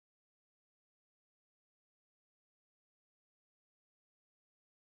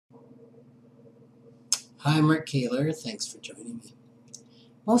Hi, I'm Rick Kaler. Thanks for joining me.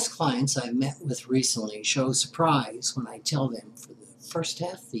 Most clients I've met with recently show surprise when I tell them for the first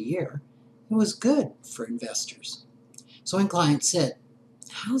half of the year it was good for investors. So one client said,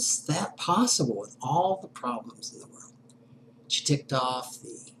 "How's that possible with all the problems in the world?" She ticked off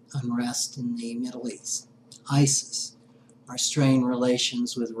the unrest in the Middle East, ISIS, our strained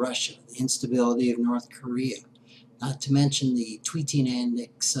relations with Russia, the instability of North Korea, not to mention the tweeting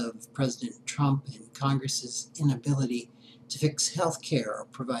antics of President Trump and Congress's inability to fix health care or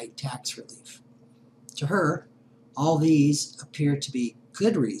provide tax relief. To her, all these appear to be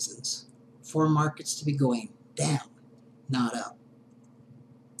good reasons for markets to be going down, not up.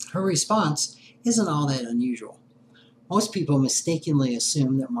 Her response isn't all that unusual. Most people mistakenly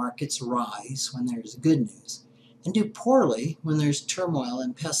assume that markets rise when there's good news and do poorly when there's turmoil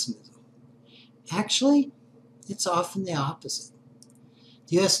and pessimism. Actually, it's often the opposite.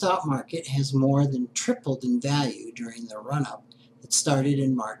 The U.S. stock market has more than tripled in value during the run-up that started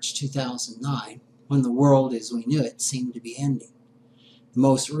in March 2009, when the world as we knew it seemed to be ending. The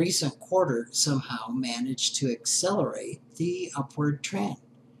most recent quarter somehow managed to accelerate the upward trend.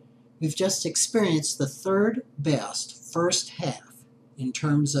 We've just experienced the third best first half in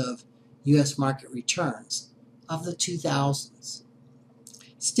terms of U.S. market returns of the 2000s.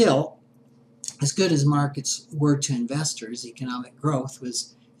 Still, as good as markets were to investors, economic growth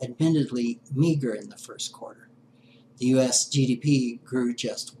was admittedly meager in the first quarter. The U.S. GDP grew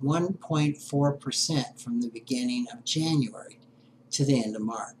just 1.4% from the beginning of January to the end of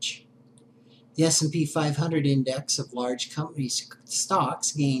March. The S&P 500 index of large company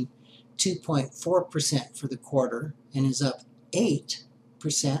stocks gained 2.4% for the quarter and is up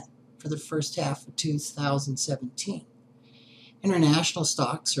 8% for the first half of 2017. International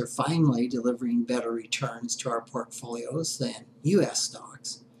stocks are finally delivering better returns to our portfolios than U.S.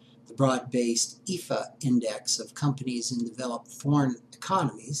 stocks. The broad-based EFA index of companies in developed foreign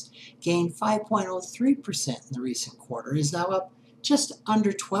economies gained 5.03% in the recent quarter, is now up just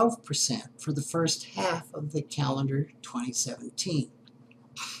under 12% for the first half of the calendar 2017.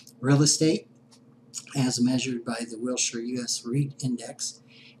 Real estate, as measured by the Wilshire U.S. REIT Index,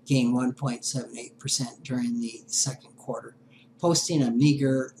 gained 1.78% during the second quarter, posting a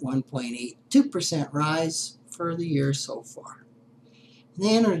meager 1.82% rise for the year so far.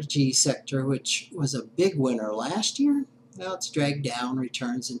 The energy sector, which was a big winner last year, well, it's dragged down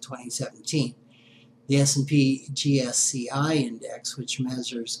returns in 2017. The S&P GSCI index, which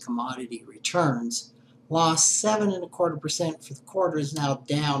measures commodity returns, lost 7.25% for the quarter, is now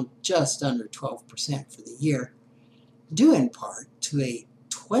down just under 12% for the year, due in part to a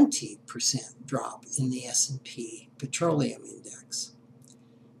 20% drop in the S&P Petroleum Index.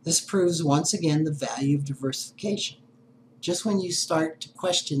 This proves once again the value of diversification. Just when you start to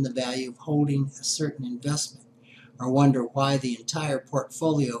question the value of holding a certain investment or wonder why the entire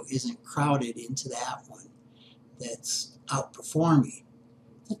portfolio isn't crowded into that one that's outperforming,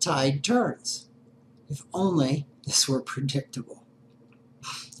 the tide turns. If only this were predictable.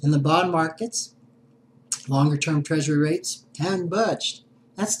 In the bond markets, longer-term treasury rates haven't budged.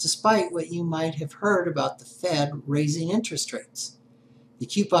 That's despite what you might have heard about the Fed raising interest rates. The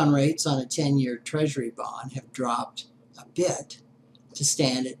coupon rates on a 10-year Treasury bond have dropped a bit to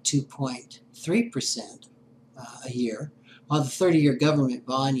stand at 2.3% a year, while the 30-year government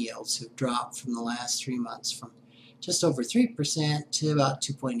bond yields have dropped from the last 3 months from just over 3% to about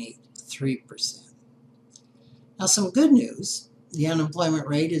 2.83%. Now, some good news. The unemployment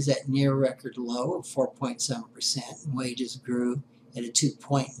rate is at near record low of 4.7%, and wages grew at a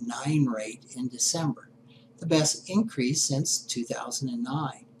 2.9 rate in December, the best increase since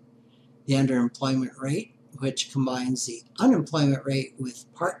 2009. The underemployment rate, which combines the unemployment rate with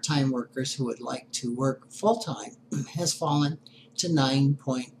part-time workers who would like to work full-time, has fallen to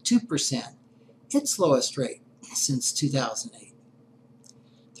 9.2%, its lowest rate since 2008.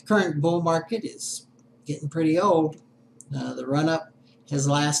 The current bull market is getting pretty old. The run-up has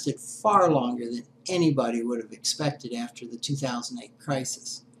lasted far longer than anybody would have expected after the 2008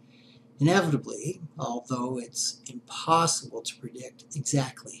 crisis. Inevitably, although it's impossible to predict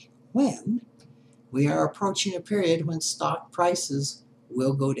exactly when, we are approaching a period when stock prices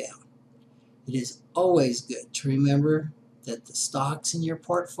will go down. It is always good to remember that the stocks in your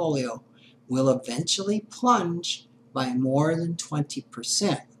portfolio will eventually plunge by more than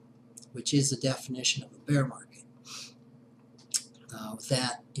 20%, which is the definition of a bear market. With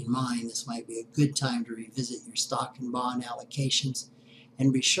that in mind, this might be a good time to revisit your stock and bond allocations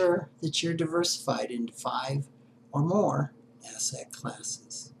and be sure that you're diversified into 5 or more asset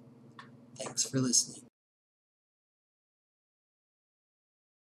classes. Thanks for listening.